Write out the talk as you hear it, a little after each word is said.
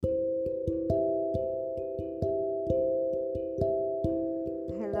Hello,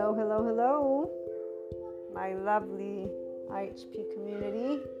 hello, hello, my lovely IHP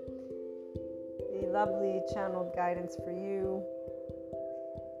community, the lovely channeled guidance for you,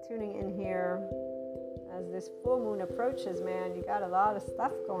 tuning in here as this full moon approaches. Man, you got a lot of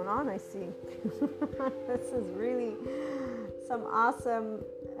stuff going on, I see. This is really some awesome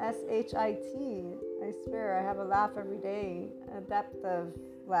SHIT. I swear, I have a laugh every day, a depth of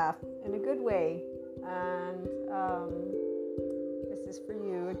laugh in a good way. And this is for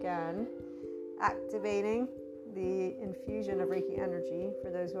you again, activating the infusion of Reiki energy.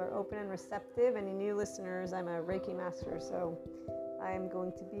 For those who are open and receptive, any new listeners, I'm a Reiki master, so I am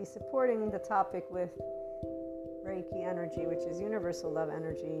going to be supporting the topic with Reiki energy, which is universal love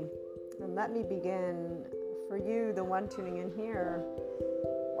energy. And let me begin for you, the one tuning in here.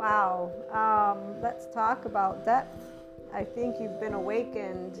 Wow, let's talk about depth. I think you've been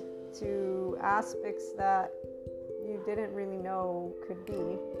awakened to aspects that you didn't really know could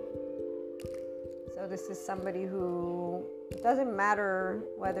be. So this is somebody who, it doesn't matter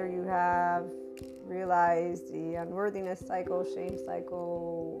whether you have realized the unworthiness cycle, shame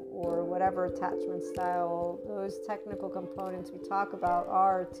cycle, or whatever attachment style. Those technical components we talk about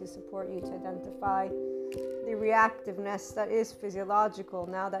are to support you to identify the reactiveness that is physiological.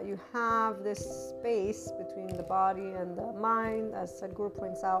 Now that you have this space between the body and the mind, as Sadhguru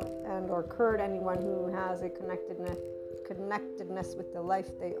points out, and or Kurt, anyone who has a connectedness with the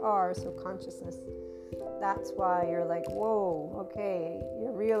life they are, so consciousness. That's why you're like, whoa, okay,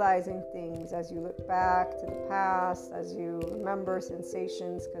 you're realizing things as you look back to the past, as you remember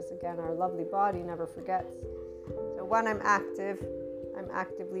sensations, because again, our lovely body never forgets. So when I'm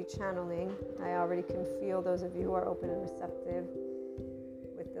actively channeling. I already can feel those of you who are open and receptive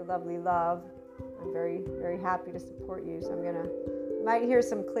with the lovely love. I'm very, very happy to support you. So you might hear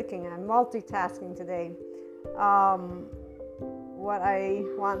some clicking. I'm multitasking today. What I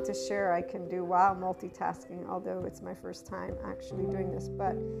want to share I can do while multitasking, although it's my first time actually doing this,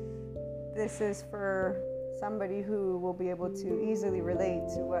 but this is for somebody who will be able to easily relate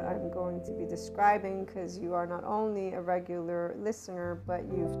to what I'm going to be describing, because you are not only a regular listener, but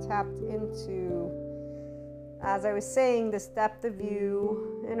you've tapped into, as I was saying, this depth of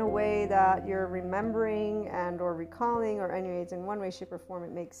you in a way that you're remembering and or recalling, or anyways, in one way, shape, or form,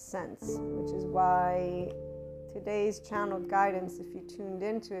 it makes sense, which is why today's channeled guidance, if you tuned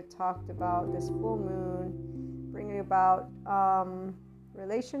into it, talked about this full moon bringing about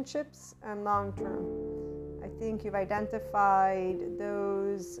relationships and long-term. I think you've identified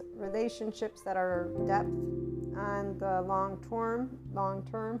those relationships that are depth and the long-term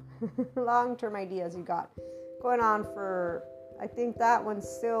ideas you got going on for, I think that one's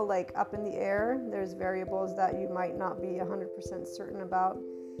still like up in the air. There's variables that you might not be 100% certain about,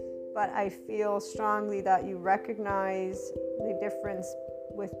 but I feel strongly that you recognize the difference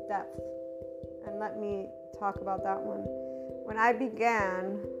with depth. And let me talk about that one. When I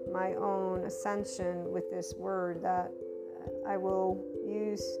began my own ascension with this word that I will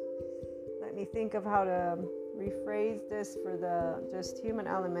use, let me think of how to rephrase this for the just human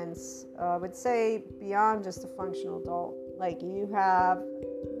elements. I would say beyond just a functional adult. Like you have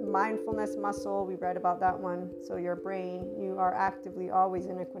mindfulness muscle, we read about that one. So your brain, you are actively always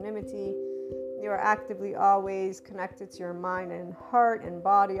in equanimity. You are actively always connected to your mind and heart and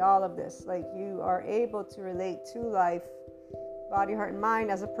body, all of this. Like you are able to relate to life, body, heart, and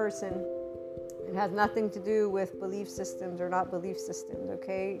mind as a person. It has nothing to do with belief systems or not belief systems,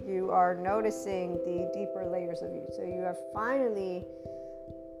 okay? You are noticing the deeper layers of you. So you have finally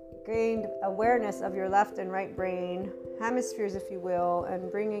gained awareness of your left and right brain, hemispheres, if you will, and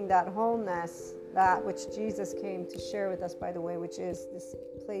bringing that wholeness, that which Jesus came to share with us, by the way, which is this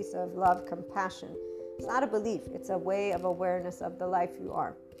place of love, compassion. It's not a belief. It's a way of awareness of the life you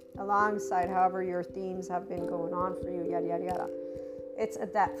are, alongside however your themes have been going on for you, yada, yada, yada. It's a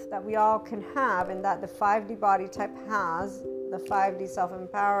depth that we all can have, and that the 5D body type has, the 5D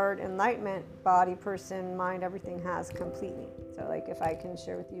self-empowered enlightenment body, person, mind, everything has completely. So like if I can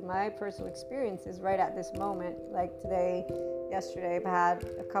share with you my personal experiences right at this moment, like today, yesterday, I've had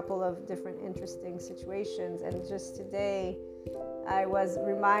a couple of different interesting situations, and just today I was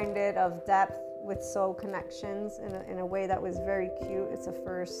reminded of depth with soul connections in a way that was very cute. It's a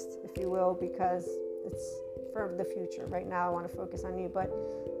first, if you will, because it's for the future. Right now I want to focus on you, but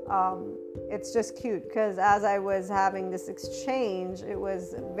it's just cute because as I was having this exchange, it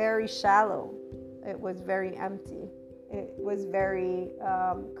was very shallow, it was very empty, it was very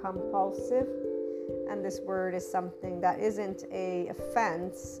compulsive, And this word is something that isn't a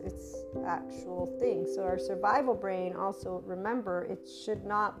offense, it's actual thing. So our survival brain, also remember, it should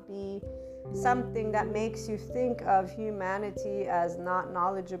not be something that makes you think of humanity as not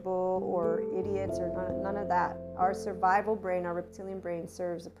knowledgeable or idiots or none of that. Our survival brain, our reptilian brain,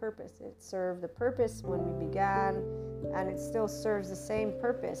 serves a purpose. It served a purpose when we began, and it still serves the same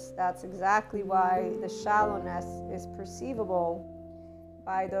purpose. That's exactly why the shallowness is perceivable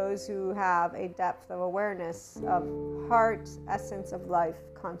by those who have a depth of awareness of heart, essence of life,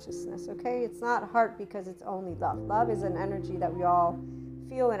 consciousness. Okay, it's not heart because it's only love. Love is an energy that we all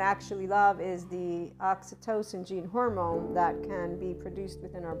feel, and actually love is the oxytocin gene hormone that can be produced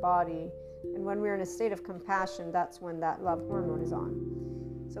within our body. And when we're in a state of compassion, that's when that love hormone is on.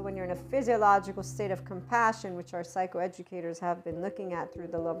 So when you're in a physiological state of compassion, which our psychoeducators have been looking at through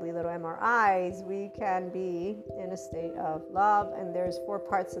the lovely little MRIs, we can be in a state of love. And there's 4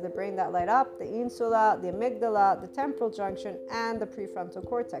 parts of the brain that light up: the insula, the amygdala, the temporal junction, and the prefrontal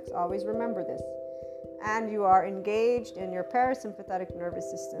cortex. Always remember this. And you are engaged in your parasympathetic nervous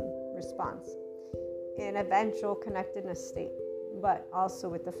system response in a ventral connectedness state, but also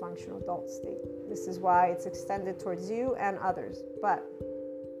with the functional adult state. This is why it's extended towards you and others, but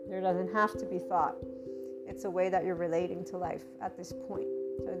there doesn't have to be thought. It's a way that you're relating to life at this point.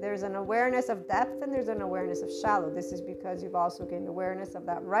 So there's an awareness of depth and there's an awareness of shallow. This is because you've also gained awareness of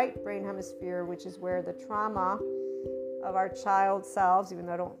that right brain hemisphere, which is where the trauma of our child selves, even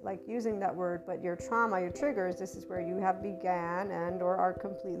though I don't like using that word, but your trauma, your triggers, this is where you have began and or are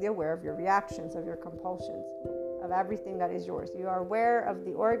completely aware of your reactions, of your compulsions, of everything that is yours. You are aware of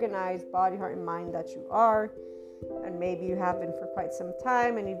the organized body, heart, and mind that you are. And maybe you have been for quite some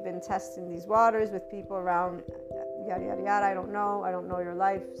time and you've been testing these waters with people around, yada, yada, yada. I don't know your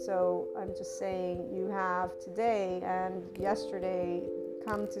life. So I'm just saying you have today and yesterday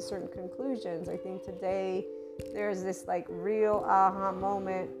come to certain conclusions. I think today there's this like real aha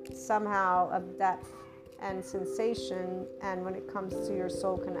moment somehow of depth and sensation, and when it comes to your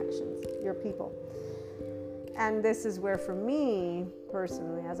soul connections, your people. And this is where, for me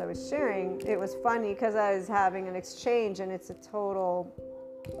personally, as I was sharing, it was funny because I was having an exchange, and it's a total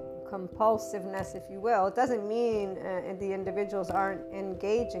compulsiveness, if you will. It doesn't mean the individuals aren't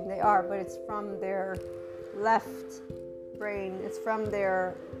engaging. They are, but it's from their left brain. It's from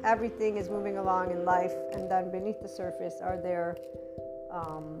their, everything is moving along in life, and then beneath the surface are their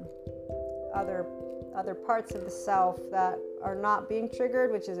other parts of the self that are not being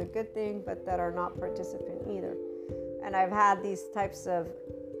triggered, which is a good thing, but that are not participant either. And I've had these types of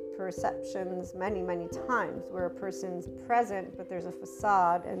perceptions many, many times where a person's present, but there's a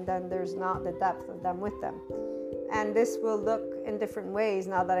facade, and then there's not the depth of them with them. And this will look in different ways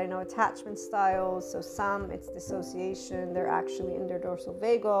now that I know attachment styles. So some, it's dissociation. They're actually in their dorsal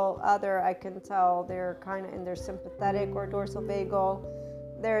vagal. Other, I can tell they're kind of in their sympathetic or dorsal vagal.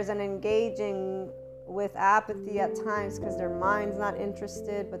 There's an engaging with apathy at times because their mind's not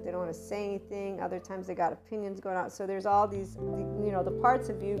interested, but they don't want to say anything. Other times they got opinions going on. So there's all these, the parts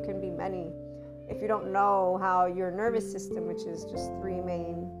of you can be many. If you don't know how your nervous system, which is just 3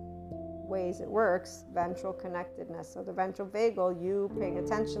 main ways it works: ventral connectedness. So the ventral vagal, you paying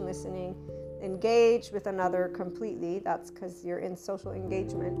attention, listening, engage with another completely. That's because you're in social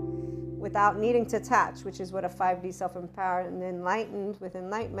engagement without needing to attach, which is what a 5D self-empowered and enlightened with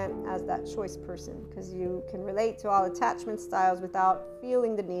enlightenment as that choice person, because you can relate to all attachment styles without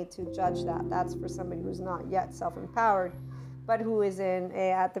feeling the need to judge that. That's for somebody who's not yet self-empowered, but who is in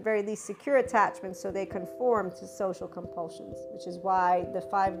at the very least secure attachment, so they conform to social compulsions, which is why the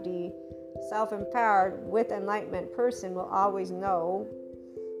 5D self-empowered with enlightenment person will always know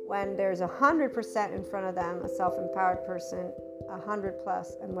when there's 100% in front of them, a self-empowered person, 100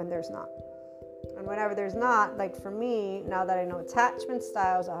 plus, and when there's not. And whenever there's not, like for me, now that I know attachment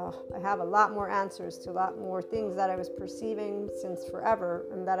styles, I have a lot more answers to a lot more things that I was perceiving since forever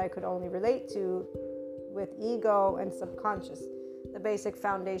and that I could only relate to with ego and subconscious, the basic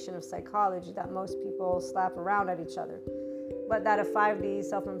foundation of psychology that most people slap around at each other. But that a 5D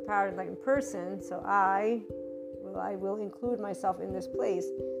self-empowered enlightened person, so I will include myself in this place,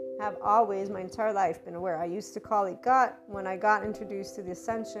 have always my entire life been aware. I used to call it gut. When I got introduced to the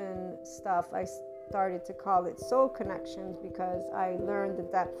ascension stuff, I started to call it soul connections because I learned the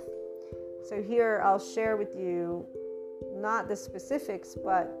depth. So here I'll share with you not the specifics,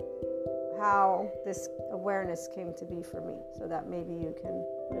 but how this awareness came to be for me, so that maybe you can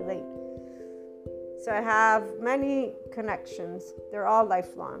relate. So I have many connections. They're all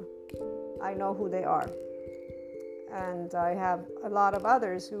lifelong. I know who they are. And I have a lot of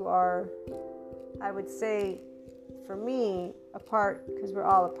others who are, I would say, for me, apart, because we're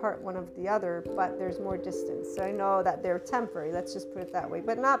all apart one of the other, but there's more distance. So I know that they're temporary, let's just put it that way.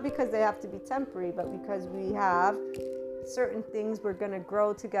 But not because they have to be temporary, but because we have certain things we're going to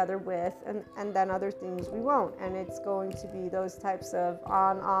grow together with, and then other things we won't. And it's going to be those types of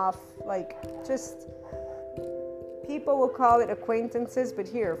on-off, like, just, people will call it acquaintances, but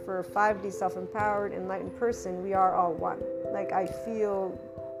here, for a 5D self-empowered, enlightened person, we are all one. Like, I feel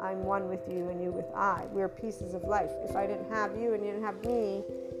I'm one with you and you with I. We're pieces of life. If I didn't have you and you didn't have me,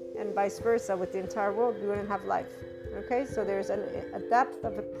 and vice versa with the entire world, we wouldn't have life. Okay, so there's a depth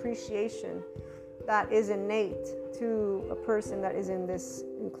of appreciation that is innate to a person that is in this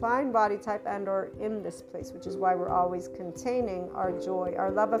inclined body type and or in this place, which is why we're always containing our joy.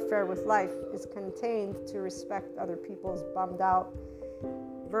 Our love affair with life is contained to respect other people's bummed out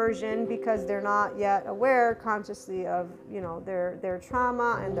version, because they're not yet aware consciously of, you know, their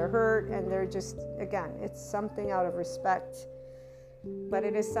trauma and their hurt, and they're just, again, it's something out of respect. But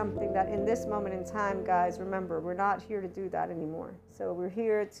it is something that in this moment in time, guys, remember, we're not here to do that anymore. So we're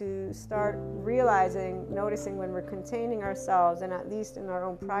here to start realizing, noticing when we're containing ourselves, and at least in our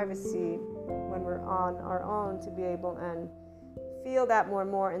own privacy, when we're on our own, to be able and feel that more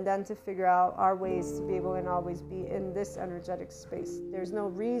and more, and then to figure out our ways to be able and always be in this energetic space. There's no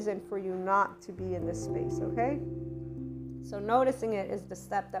reason for you not to be in this space, okay? So noticing it is the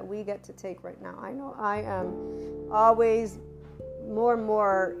step that we get to take right now. I know I am always more and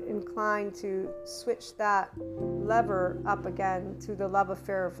more inclined to switch that lever up again to the love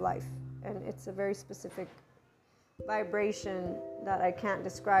affair of life. And it's a very specific vibration that I can't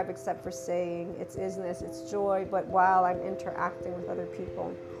describe except for saying it's isness, it's joy, but while I'm interacting with other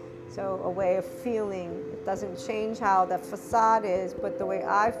people. So a way of feeling. It doesn't change how the facade is, but the way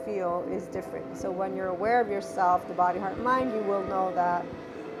I feel is different. So when you're aware of yourself, the body, heart, mind, you will know that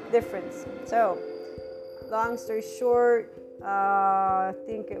difference. So long story short, I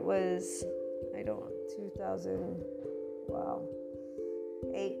think it was,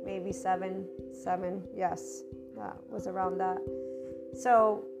 2008, maybe seven, yes, that was around that.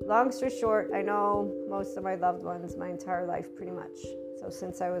 So long story short, I know most of my loved ones my entire life, pretty much. So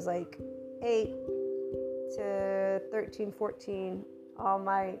since I was like 8 to 13, 14,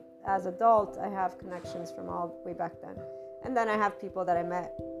 as adult, I have connections from all the way back then. And then I have people that I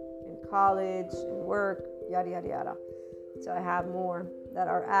met in college, in work, yada, yada, yada. So I have more that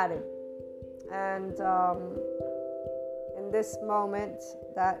are added. And in this moment,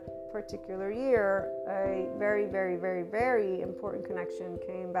 that particular year, a very, very, very, very important connection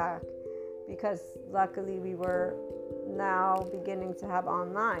came back, because luckily we were now beginning to have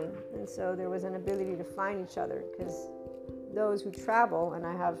online. And so there was an ability to find each other, because those who travel, and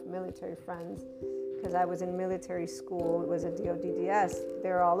I have military friends, because I was in military school, it was a DODDS,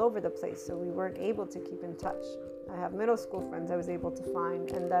 they're all over the place, so we weren't able to keep in touch. I have middle school friends I was able to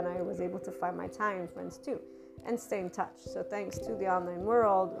find, and then I was able to find my Italian friends too, and stay in touch. So thanks to the online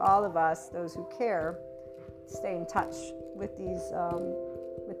world, all of us, those who care, stay in touch with these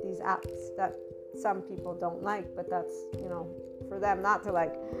apps that some people don't like, but that's, you know, for them not to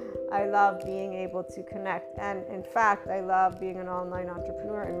like. I love being able to connect, and in fact, I love being an online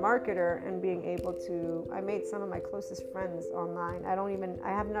entrepreneur and marketer, and being able to, I made some of my closest friends online. I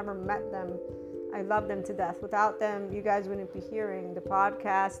have never met them. I love them to death. Without them, you guys wouldn't be hearing the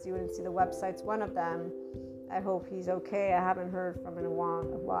podcast. You wouldn't see the websites. One of them, I hope he's okay. I haven't heard from him in a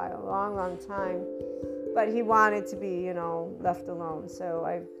long time. But he wanted to be, you know, left alone. So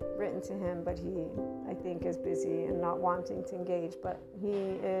I've written to him, but he, I think, is busy and not wanting to engage. But he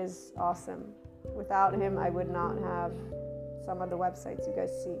is awesome. Without him, I would not have some of the websites you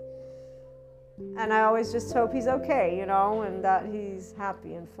guys see. And I always just hope he's okay, you know, and that he's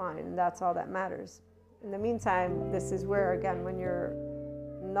happy and fine, and that's all that matters. In the meantime, this is where, again, when you're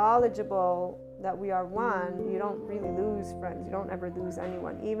knowledgeable that we are one, you don't really lose friends. You don't ever lose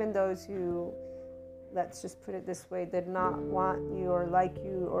anyone. Even those who, let's just put it this way, did not want you or like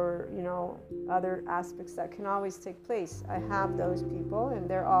you, or, you know, other aspects that can always take place. I have those people, and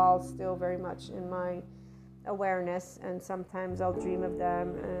they're all still very much in my awareness, and sometimes I'll dream of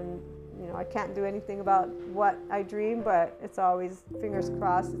them, and you know, I can't do anything about what I dream, but it's always, fingers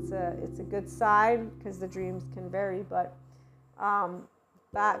crossed, it's a good sign, because the dreams can vary. But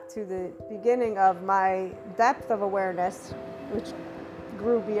back to the beginning of my depth of awareness, which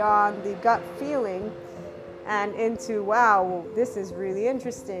grew beyond the gut feeling and into, wow, this is really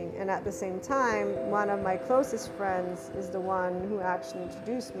interesting. And at the same time, one of my closest friends is the one who actually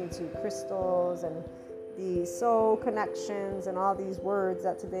introduced me to crystals and the soul connections and all these words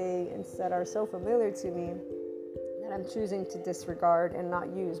that today instead are so familiar to me, that I'm choosing to disregard and not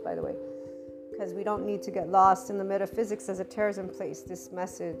use, by the way. because we don't need to get lost in the metaphysics as it tears in place. This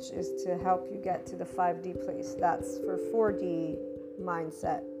message is to help you get to the 5D place. That's for 4D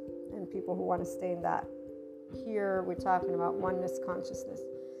mindset and people who want to stay in that. Here we're talking about oneness consciousness,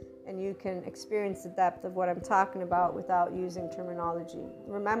 and you can experience the depth of what I'm talking about without using terminology.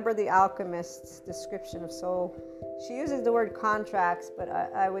 Remember the alchemist's description of soul. She uses the word contracts, but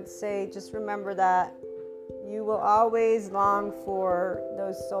I would say just remember that you will always long for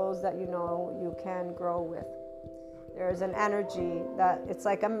those souls that you know you can grow with. There's an energy that it's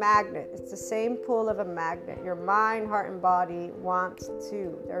like a magnet. It's the same pull of a magnet. Your mind, heart, and body want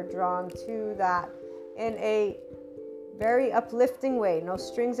to. They're drawn to that in a very uplifting way. No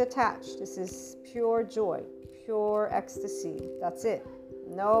strings attached. This is pure joy, pure ecstasy. That's it.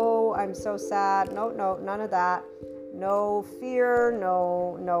 No, I'm so sad. No, none of that. No fear,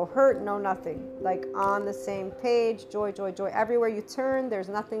 no hurt, no nothing. Like on the same page, joy, joy, joy. Everywhere you turn, there's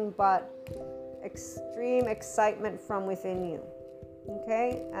nothing but extreme excitement from within you.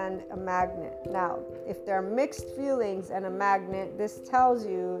 Okay? And a magnet. Now, if there are mixed feelings and a magnet, this tells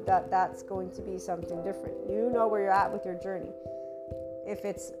you that that's going to be something different. You know where you're at with your journey. If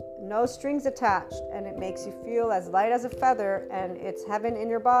it's no strings attached and it makes you feel as light as a feather and it's heaven in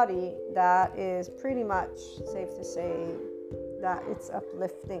your body, that is pretty much safe to say that it's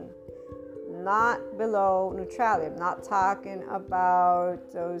uplifting. Not below neutrality. I'm not talking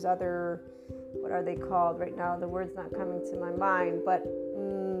about those other, what are they called right now? The word's not coming to my mind, but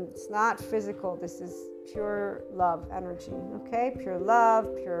it's not physical. This is pure love energy, okay? Pure love,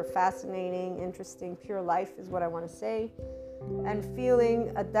 pure fascinating, interesting, pure life is what I want to say. And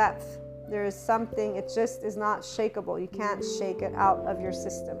feeling a depth. There is something, it just is not shakeable. You can't shake it out of your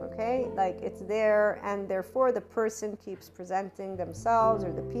system, okay? Like it's there, and therefore the person keeps presenting themselves,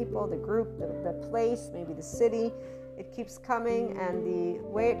 or the people, the group, the place, maybe the city. It keeps coming, and the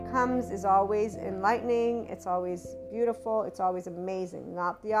way it comes is always enlightening. It's always beautiful. It's always amazing,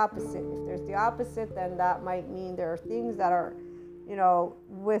 not the opposite. If there's the opposite, then that might mean there are things that are, you know,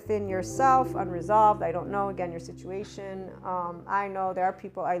 within yourself, unresolved. I don't know, again, your situation. I know there are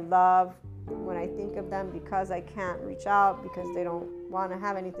people I love when I think of them, because I can't reach out, because they don't want to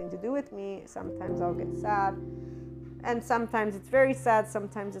have anything to do with me. Sometimes I'll get sad. And sometimes it's very sad,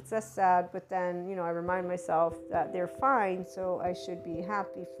 sometimes it's less sad, but then, you know, I remind myself that they're fine, so I should be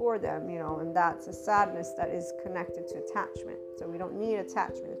happy for them, you know, and that's a sadness that is connected to attachment. So we don't need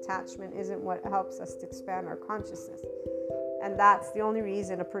attachment. Attachment isn't what helps us to expand our consciousness. And that's the only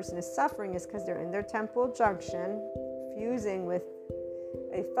reason a person is suffering, is because they're in their temporal junction, fusing with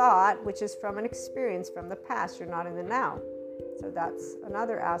a thought, which is from an experience from the past. You're not in the now. So that's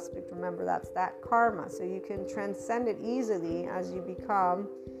another aspect. Remember, that's that karma. So you can transcend it easily as you become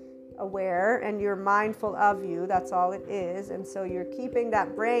aware and you're mindful of you. That's all it is. And so you're keeping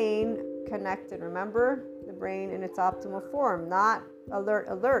that brain connected. Remember, the brain in its optimal form, not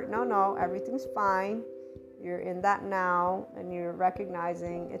alert. No, everything's fine. You're in that now, and you're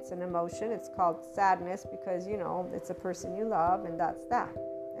recognizing it's an emotion. It's called sadness because, you know, it's a person you love, and that's that.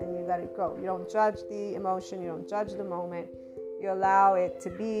 And you let it go. You don't judge the emotion. You don't judge the moment. You allow it to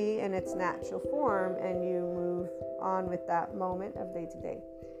be in its natural form, and you move on with that moment of day to day.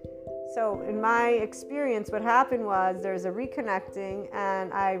 So in my experience, what happened was there's a reconnecting,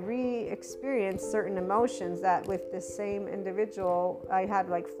 and I re-experienced certain emotions that with the same individual, I had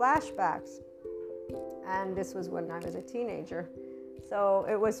like flashbacks. And this was when I was a teenager. So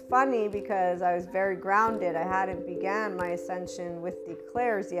it was funny because I was very grounded. I hadn't began my ascension with the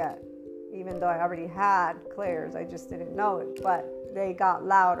clairs yet, even though I already had clairs. I just didn't know it, but they got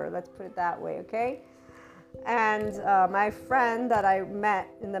louder. Let's put it that way, okay? And my friend that I met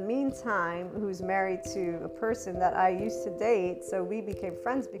in the meantime, who's married to a person that I used to date, so we became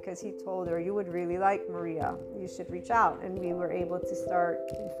friends because he told her, you would really like Maria. You should reach out. And we were able to start,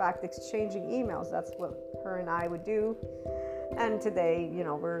 in fact, exchanging emails. That's what her and I would do. And today, you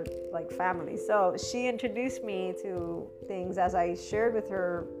know, we're like family. So she introduced me to things as I shared with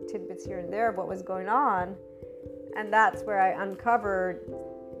her tidbits here and there of what was going on. And that's where I uncovered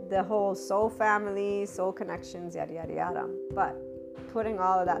the whole soul family, soul connections, yada, yada, yada. But putting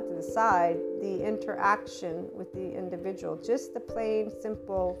all of that to the side, the interaction with the individual, just the plain,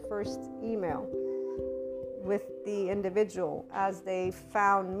 simple first email with the individual as they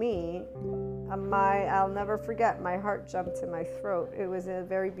found me, I'll never forget, my heart jumped to my throat. It was a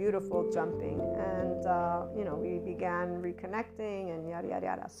very beautiful jumping. And, you know, we began reconnecting and yada, yada,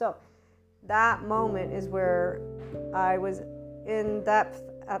 yada. So that moment is where I was in depth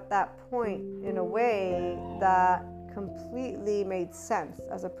at that point in a way that completely made sense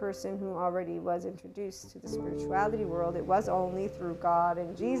as a person who already was introduced to the spirituality world. It was only through God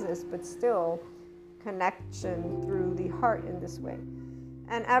and Jesus, but still connection through the heart in this way.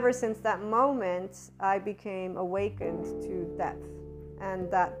 And ever since that moment, I became awakened to depth. And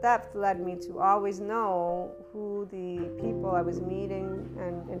that depth led me to always know who the people I was meeting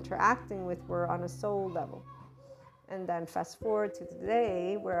and interacting with were on a soul level. And then fast forward to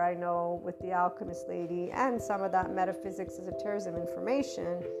today, where I know with the alchemist lady and some of that metaphysics, esotericism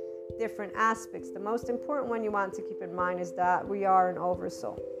information, different aspects. The most important one you want to keep in mind is that we are an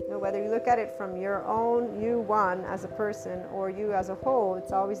oversoul. Whether you look at it from your own you one as a person or you as a whole,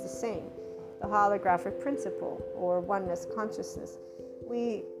 it's always the same. The holographic principle or oneness consciousness.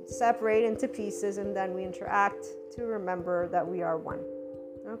 We separate into pieces and then we interact to remember that we are one.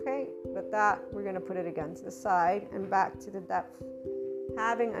 Okay, but that we're going to put it again to the side and back to the depth.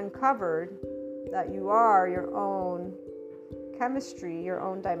 Having uncovered that you are your own chemistry, your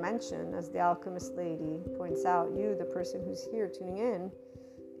own dimension, as the alchemist lady points out, you, the person who's here tuning in,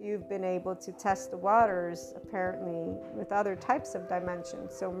 you've been able to test the waters apparently with other types of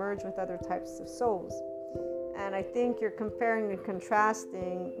dimensions, so merge with other types of souls. And I think you're comparing and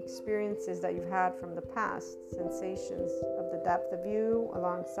contrasting experiences that you've had from the past, sensations of the depth of you,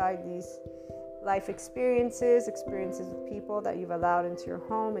 alongside these life experiences with people that you've allowed into your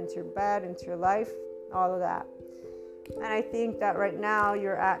home, into your bed, into your life, all of that. And I think that right now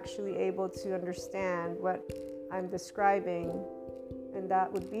you're actually able to understand what I'm describing, and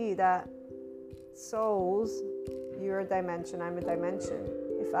that would be that souls, you're a dimension, I'm a dimension.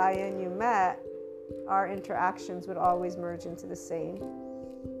 If I and you met, our interactions would always merge into the same,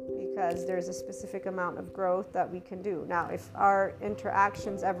 because there's a specific amount of growth that we can do. Now, if our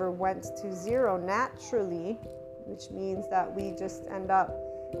interactions ever went to zero naturally, which means that we just end up,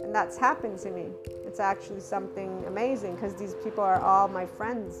 and that's happened to me. It's actually something amazing, because these people are all my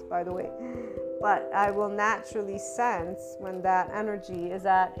friends, by the way. But I will naturally sense when that energy is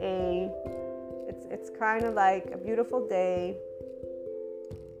at it's kind of like a beautiful day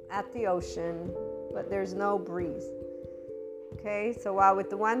at the ocean, but there's no breeze. Okay, so while with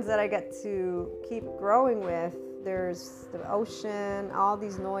the ones that I get to keep growing with, there's the ocean, all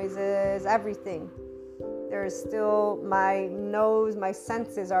these noises, everything. There's still my nose, my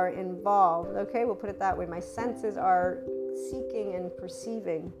senses are involved. Okay, we'll put it that way. My senses are seeking and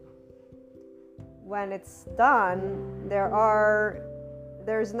perceiving. When it's done,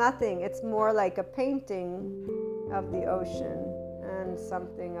 there's nothing. It's more like a painting of the ocean and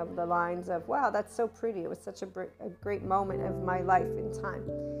something of the lines of, wow, that's so pretty. It was such a great moment of my life in time.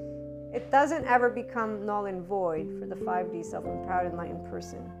 It doesn't ever become null and void for the 5D self-empowered enlightened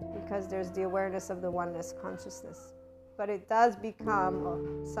person, because there's the awareness of the oneness consciousness. But it does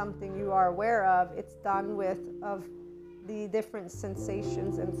become something you are aware of. It's done with of the different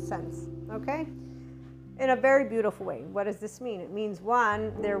sensations and sense. Okay? In a very beautiful way. What does this mean? It means,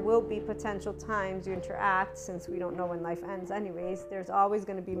 one, there will be potential times you interact, since we don't know when life ends anyways. There's always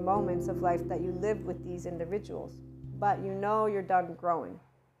going to be moments of life that you live with these individuals, but you know you're done growing.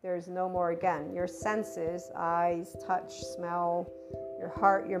 There's no more again. Your senses, eyes, touch, smell, your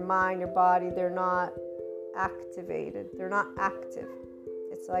heart, your mind, your body, they're not activated. They're not active.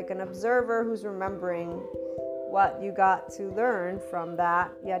 It's like an observer who's remembering what you got to learn from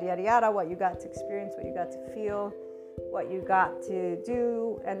that, yada, yada, yada, what you got to experience, what you got to feel, what you got to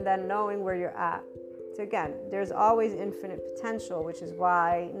do, and then knowing where you're at. So again, there's always infinite potential, which is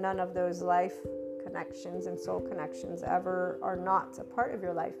why none of those life connections and soul connections ever are not a part of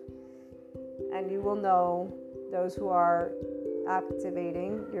your life. And you will know those who are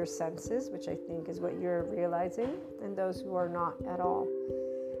activating your senses, which I think is what you're realizing, and those who are not at all.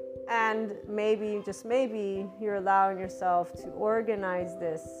 And maybe, just maybe, you're allowing yourself to organize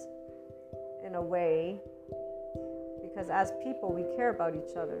this in a way, because as people, we care about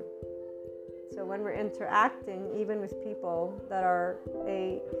each other. So when we're interacting, even with people that are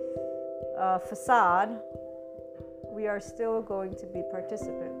a facade, we are still going to be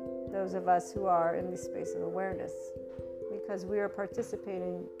participant, those of us who are in the space of awareness, because we are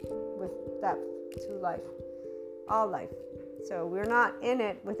participating with depth to life, all life. So we're not in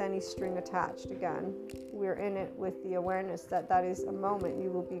it with any string attached. Again, we're in it with the awareness that that is a moment you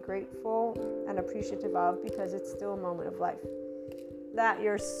will be grateful and appreciative of, because it's still a moment of life. That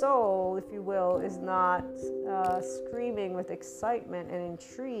your soul, if you will, is not screaming with excitement and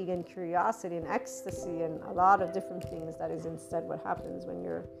intrigue and curiosity and ecstasy and a lot of different things. That is instead what happens when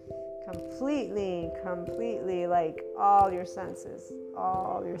you're completely like all your senses.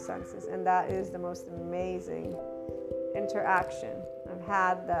 And that is the most amazing interaction. I've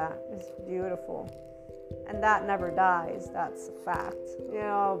had that. It's beautiful. And that never dies. That's a fact,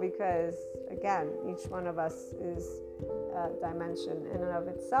 because again, each one of us is a dimension in and of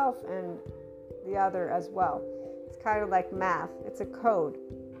itself, and the other as well. It's kind of like math. It's a code.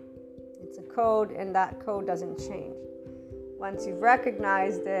 And that code doesn't change. Once you've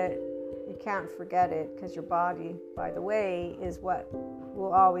recognized it, you can't forget it, because your body, by the way, is what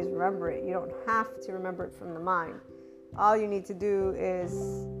will always remember it. You don't have to remember it from the mind. All you need to do is,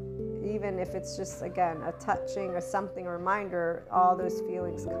 even if it's just, again, a touching or something, a reminder, all those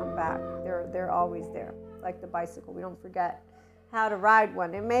feelings come back. They're always there. Like the bicycle. We don't forget how to ride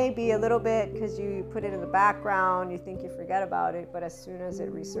one. It may be a little bit because you put it in the background, you think you forget about it, but as soon as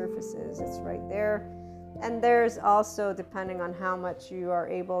it resurfaces, it's right there. And there's also, depending on how much you are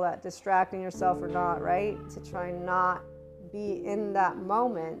able at distracting yourself or not, right, to try not be in that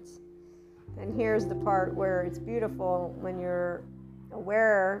moment. And here's the part where it's beautiful, when you're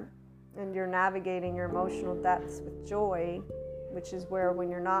aware and you're navigating your emotional depths with joy, which is where, when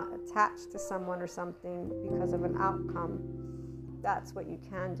you're not attached to someone or something because of an outcome, that's what you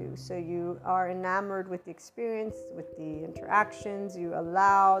can do. So you are enamored with the experience, with the interactions. You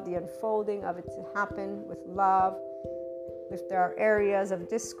allow the unfolding of it to happen with love. If there are areas of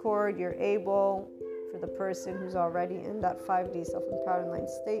discord, you're able, for the person who's already in that 5D self-empowered enlightened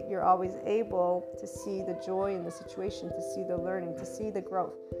state, you're always able to see the joy in the situation, to see the learning, to see the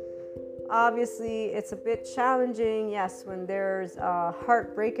growth. Obviously, it's a bit challenging, yes, when there's a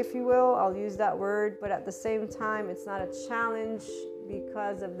heartbreak, if you will. I'll use that word, but at the same time, it's not a challenge,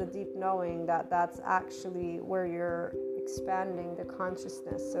 because of the deep knowing that that's actually where you're expanding the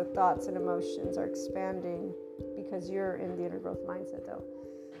consciousness. So thoughts and emotions are expanding because you're in the inner growth mindset, though.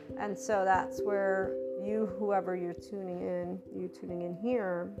 And so that's where you, whoever you're tuning in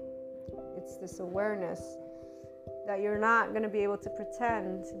here, it's this awareness that you're not going to be able to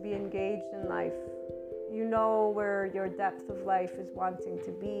pretend to be engaged in life. You know where your depth of life is wanting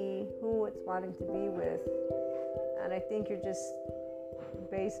to be, who it's wanting to be with. And I think you're just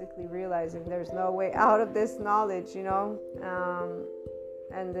basically realizing there's no way out of this knowledge, and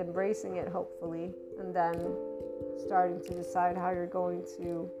embracing it, hopefully, and then starting to decide how you're going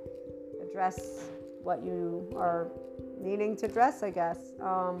to address what you are needing to address, I guess.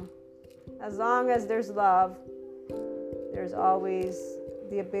 As long as there's love, there's always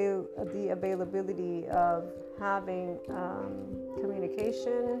the availability of having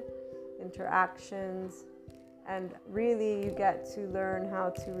communication, interactions, and really you get to learn how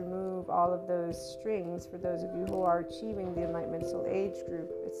to remove all of those strings for those of you who are achieving the Enlightenment Soul Age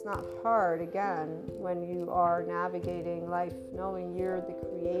group. It's not hard, again, when you are navigating life knowing you're the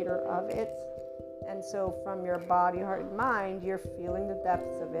creator of it. And so from your body, heart, and mind, you're feeling the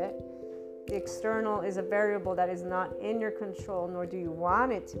depths of it. The external is a variable that is not in your control, nor do you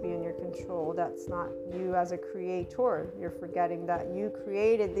want it to be in your control. That's not you as a creator. You're forgetting that you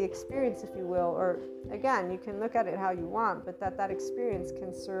created the experience, if you will. Or again, you can look at it how you want, but that experience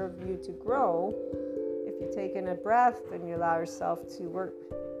can serve you to grow. If you take in a breath and you allow yourself to work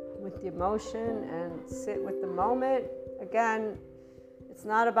with the emotion and sit with the moment. Again, it's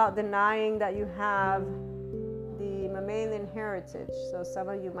not about denying that you have the mammalian heritage. So some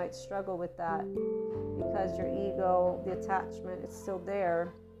of you might struggle with that because your ego, the attachment, is still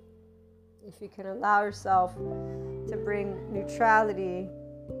there. If you can allow yourself to bring neutrality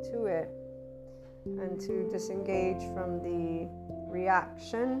to it and to disengage from the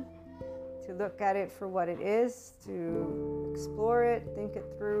reaction, to look at it for what it is, to explore it, think it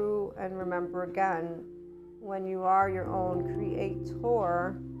through, and remember, again, when you are your own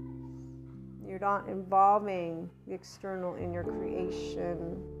creator, you're not involving the external in your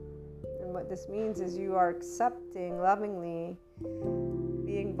creation. And what this means is you are accepting lovingly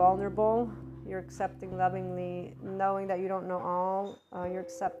being vulnerable. You're accepting lovingly knowing that you don't know all. You're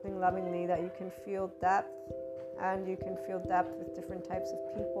accepting lovingly that you can feel depth, and you can feel depth with different types of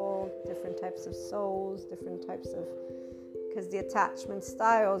people, different types of souls, different types of, because the attachment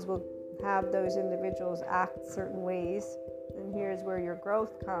styles will have those individuals act certain ways. And here's where your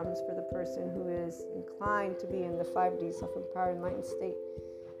growth comes for the person who is inclined to be in the 5D self-empowered enlightened state.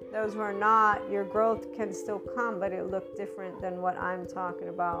 Those who are not, your growth can still come, but it look different than what I'm talking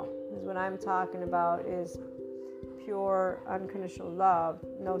about. Because what I'm talking about is pure unconditional love,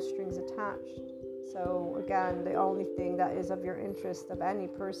 no strings attached. So again, the only thing that is of your interest of any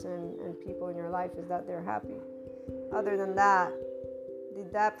person and people in your life is that they're happy. Other than that, the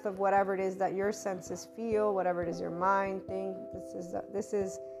depth of whatever it is that your senses feel, whatever it is your mind think, this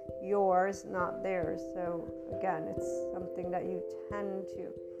is yours, not theirs. So again, it's something that you tend to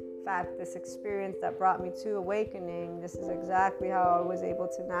In fact, this experience that brought me to awakening, this is exactly how I was able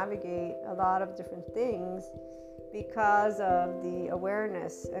to navigate a lot of different things because of the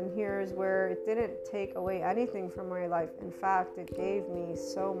awareness. And here's where it didn't take away anything from my life. In fact, it gave me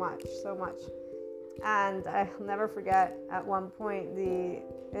so much, so much. And I'll never forget, at one point, the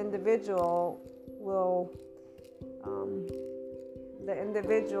individual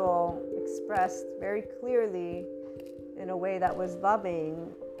expressed very clearly, in a way that was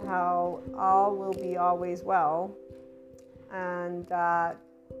loving, how all will be always well and that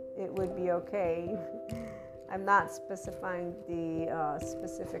it would be okay. I'm not specifying the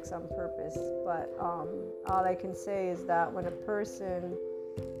specifics on purpose, but all I can say is that when a person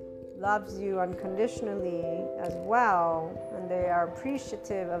loves you unconditionally as well, and they are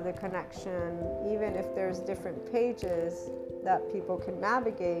appreciative of the connection, even if there's different pages that people can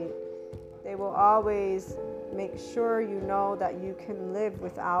navigate, they will always make sure you know that you can live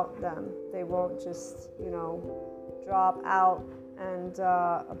without them. They won't just, drop out and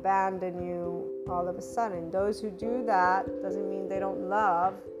abandon you all of a sudden. Those who do that doesn't mean they don't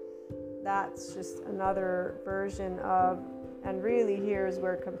love. That's just another version of, and really here's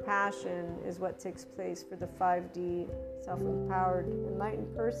where compassion is what takes place for the 5D self-empowered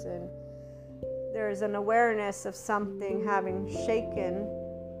enlightened person. There's an awareness of something having shaken,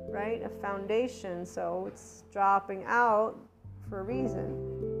 right? A foundation, so it's dropping out for a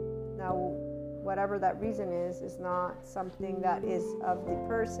reason. Now, whatever that reason is not something that is of the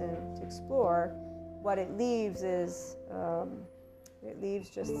person to explore. What it leaves is,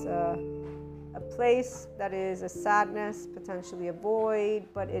 just a place that is a sadness, potentially a void,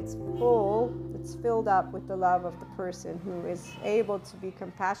 but it's filled up with the love of the person who is able to be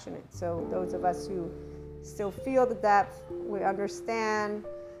compassionate. So those of us who still feel the depth, we understand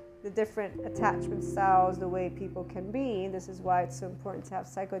the different attachment styles, the way people can be. This is why it's so important to have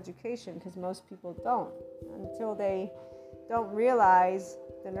psychoeducation, because most people don't. Until they don't realize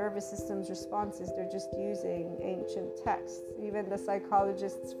the nervous system's responses, they're just using ancient texts. Even the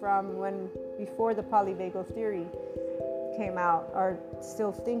psychologists from before the polyvagal theory came out are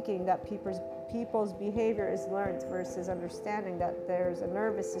still thinking that people's behavior is learned versus understanding that there's a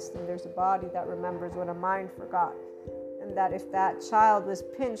nervous system, there's a body that remembers what a mind forgot. And that if that child was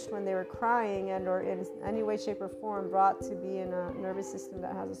pinched when they were crying and or in any way, shape, or form brought to be in a nervous system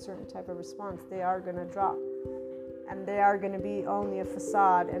that has a certain type of response, they are going to drop. And they are going to be only a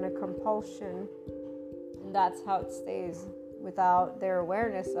facade and a compulsion. And that's how it stays without their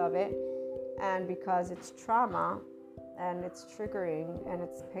awareness of it. And because it's trauma and it's triggering and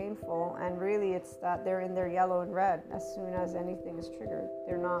it's painful, and really it's that they're in their yellow and red as soon as anything is triggered.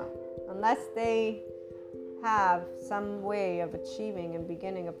 They're not, unless they have some way of achieving and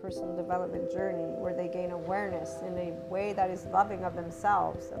beginning a personal development journey where they gain awareness in a way that is loving of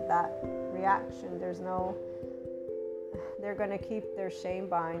themselves, of that reaction. They're going to keep their shame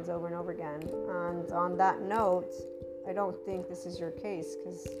binds over and over again. And on that note, I don't think this is your case,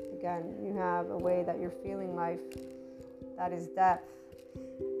 because again, you have a way that you're feeling life that is depth.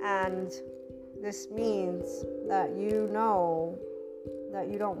 And this means that you know that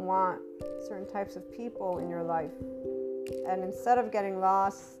you don't want certain types of people in your life. And instead of getting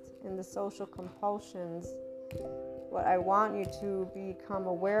lost in the social compulsions, what I want you to become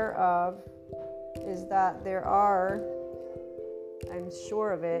aware of is that there are, I'm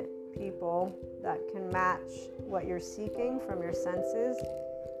sure of it, people that can match what you're seeking from your senses,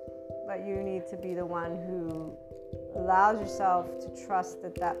 but you need to be the one who allows yourself to trust the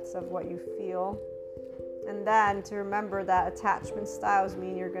depths of what you feel. And then to remember that attachment styles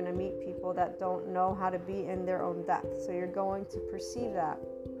mean you're going to meet people that don't know how to be in their own depth. So you're going to perceive that.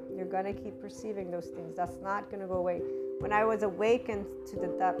 You're going to keep perceiving those things. That's not going to go away. When I was awakened to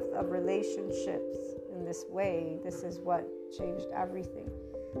the depth of relationships in this way, this is what changed everything.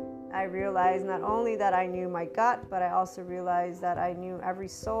 I realized not only that I knew my gut, but I also realized that I knew every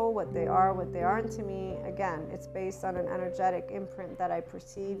soul, what they aren't to me. Again, it's based on an energetic imprint that I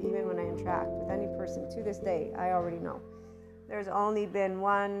perceive even when I interact with any person to this day. I already know. There's only been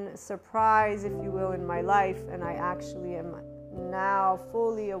one surprise, if you will, in my life, and I actually am now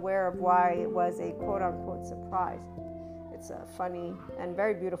fully aware of why it was a quote-unquote surprise. It's a funny and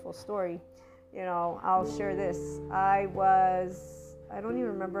very beautiful story. I'll share this. I don't even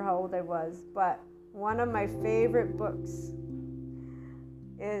remember how old I was, but one of my favorite books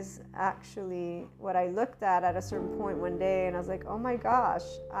is actually what I looked at a certain point one day, and I was like, oh my gosh,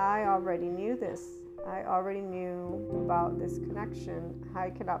 I already knew this. I already knew about this connection. I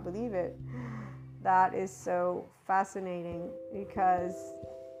cannot believe it. That is so fascinating, because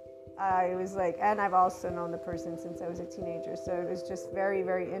I was like, and I've also known the person since I was a teenager, so it was just very,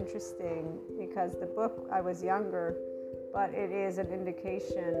 very interesting because the book, I was younger, but it is an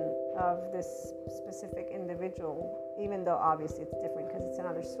indication of this specific individual, even though obviously it's different because it's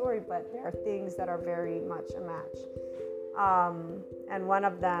another story, but there are things that are very much a match. And one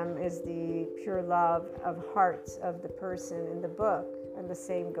of them is the pure love of heart of the person in the book, and the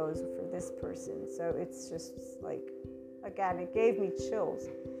same goes for this person. So it's just like, again, it gave me chills.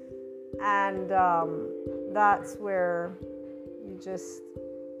 And that's where you just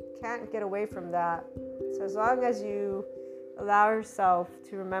can't get away from that. So as long as you allow yourself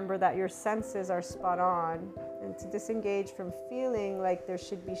to remember that your senses are spot on, and to disengage from feeling like there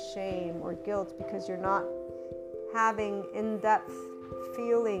should be shame or guilt because you're not having in-depth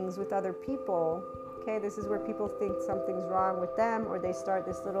feelings with other people. Okay, this is where people think something's wrong with them, or they start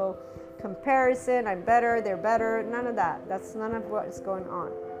this little comparison. I'm better, they're better. None of that. That's none of what is going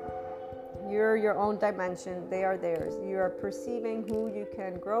on. You're your own dimension. They are theirs. You are perceiving who you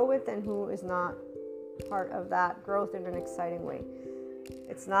can grow with and who is not part of that growth in an exciting way.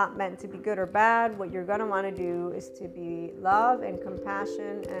 It's not meant to be good or bad. What you're going to want to do is to be love and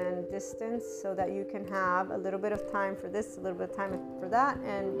compassion and distance, so that you can have a little bit of time for this, a little bit of time for that.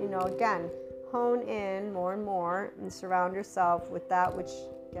 And, again, hone in more and more and surround yourself with that which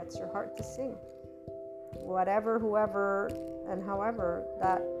gets your heart to sing. Whatever, whoever, and however,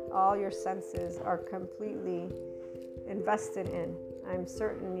 that all your senses are completely invested in. I'm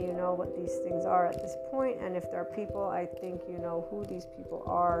certain you know what these things are at this point, and if there are people, I think you know who these people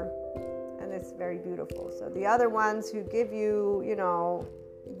are, and it's very beautiful. So the other ones who give you,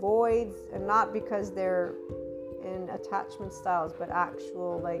 voids, and not because they're in attachment styles, but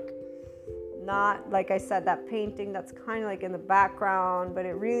actual, not, like I said, that painting that's kind of like in the background, but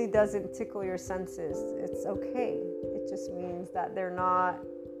it really doesn't tickle your senses. It's okay. It just means that they're not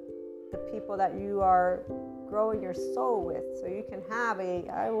the people that you are growing your soul with. So you can have a,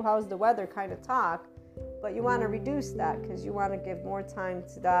 oh, how's the weather kind of talk, but you want to reduce that because you want to give more time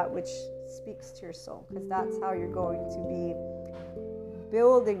to that which speaks to your soul, because that's how you're going to be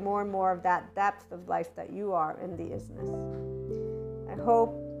building more and more of that depth of life that you are in the isness.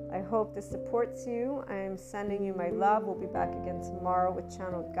 I hope this supports you. I am sending you my love. We'll be back again tomorrow with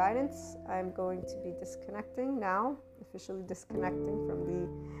channeled guidance. I'm going to be disconnecting now, officially disconnecting from the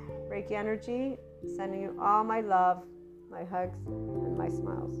Reiki energy, sending you all my love, my hugs, and my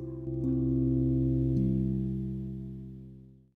smiles.